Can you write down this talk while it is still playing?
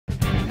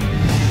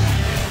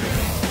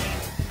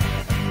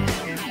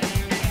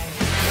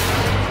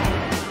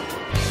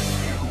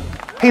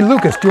Hey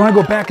Lucas, do you want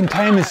to go back in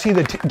time and see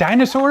the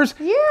dinosaurs?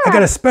 Yeah. I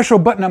got a special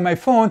button on my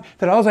phone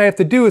that all I have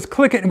to do is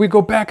click it and we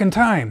go back in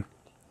time.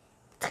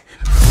 Whoa!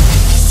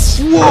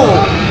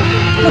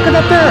 Look at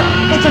up there!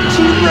 That's a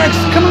T-Rex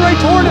coming right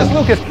toward us,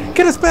 Lucas!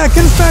 Get us back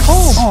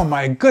home! Oh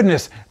my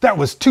goodness, that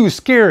was too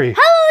scary.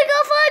 How about we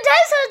go for a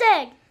dinosaur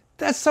dig?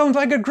 That sounds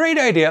like a great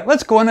idea.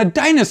 Let's go on a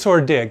dinosaur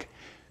dig.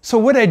 So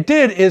what I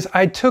did is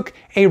I took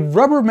a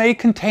Rubbermaid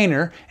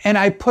container and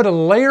I put a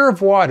layer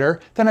of water,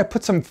 then I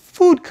put some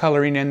food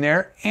coloring in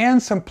there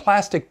and some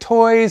plastic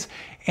toys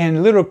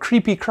and little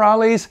creepy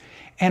crawlies,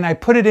 and I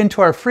put it into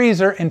our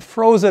freezer and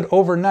froze it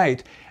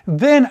overnight.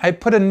 Then I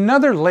put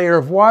another layer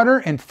of water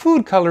and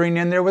food coloring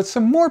in there with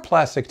some more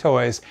plastic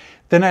toys.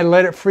 Then I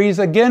let it freeze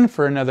again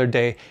for another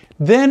day.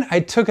 Then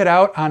I took it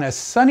out on a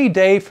sunny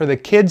day for the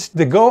kids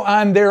to go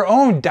on their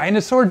own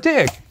dinosaur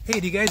dig. Hey,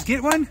 do you guys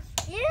get one?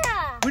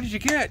 Yeah. What did you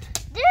get?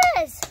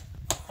 This.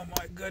 Oh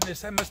my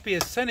goodness, that must be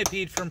a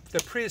centipede from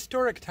the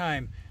prehistoric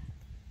time.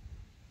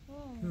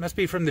 It must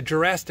be from the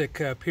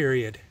Jurassic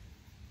period.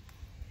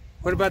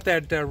 What about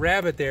that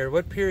rabbit there?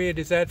 What period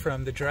is that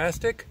from? The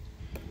Jurassic?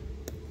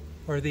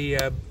 Or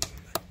the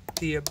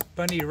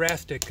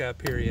Bunny-rastic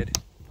period?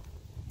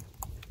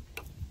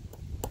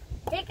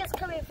 I think it's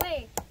coming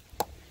free.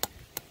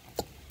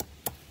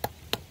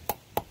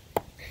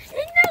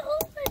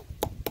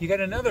 You got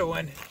another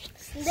one.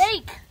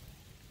 Snake.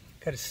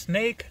 Got a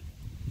snake,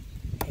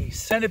 a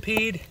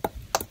centipede,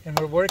 and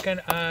we're working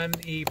on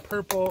a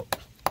purple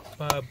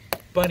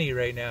bunny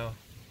right now.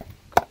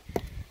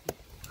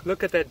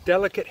 Look at that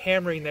delicate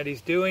hammering that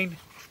he's doing,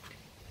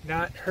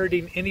 not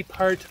hurting any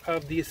part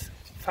of this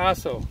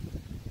fossil.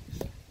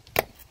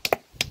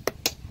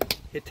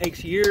 It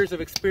takes years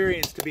of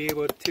experience to be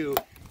able to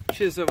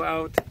chisel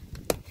out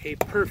a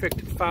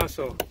perfect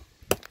fossil.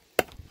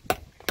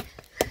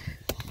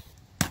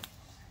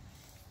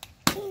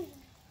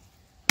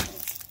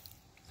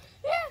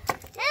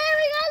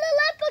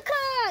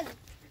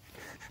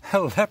 A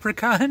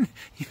leprechaun?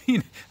 You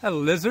mean a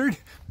lizard?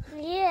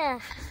 Yeah.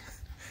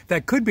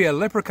 That could be a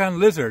leprechaun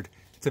lizard.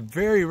 It's a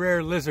very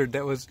rare lizard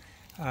that was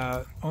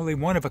only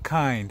one of a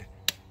kind.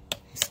 It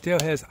still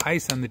has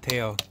ice on the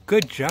tail.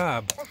 Good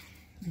job.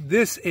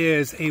 This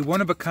is a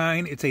one of a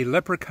kind. It's a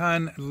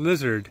leprechaun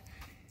lizard.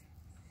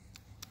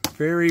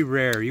 Very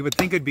rare. You would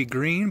think it'd be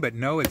green, but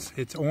no,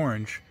 it's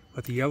orange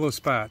with the yellow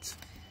spots.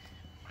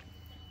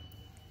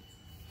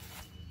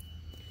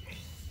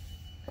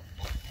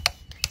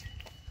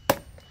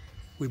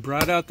 We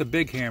brought out the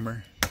big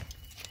hammer.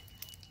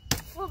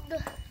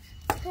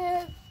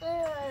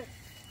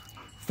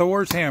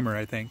 Thor's hammer,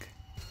 I think.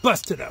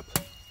 Bust it up.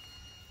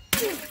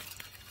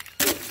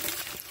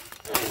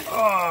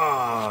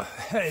 Oh,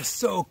 that is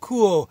so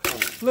cool.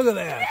 Look at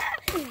that.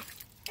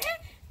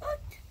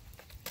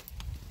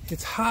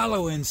 It's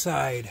hollow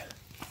inside.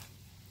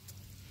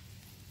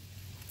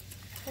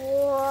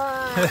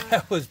 Wow.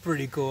 That was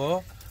pretty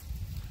cool.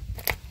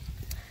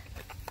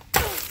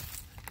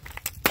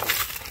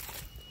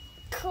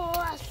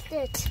 Crushed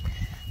it.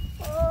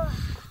 Oh,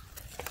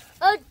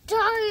 a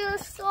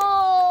dinosaur.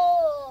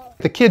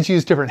 The kids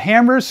used different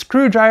hammers,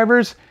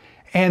 screwdrivers,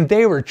 and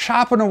they were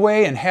chopping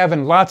away and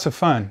having lots of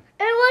fun.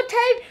 And one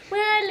time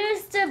when I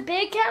used the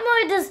big hammer,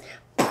 it just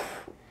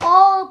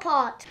all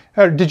apart.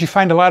 Did you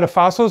find a lot of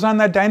fossils on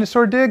that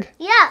dinosaur dig?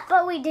 Yeah,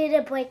 but we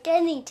didn't break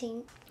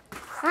anything.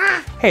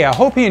 Hey, I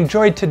hope you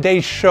enjoyed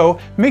today's show.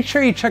 Make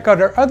sure you check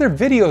out our other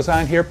videos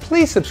on here.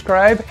 Please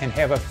subscribe and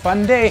have a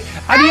fun day.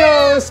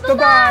 Adios!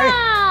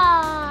 Bye-bye!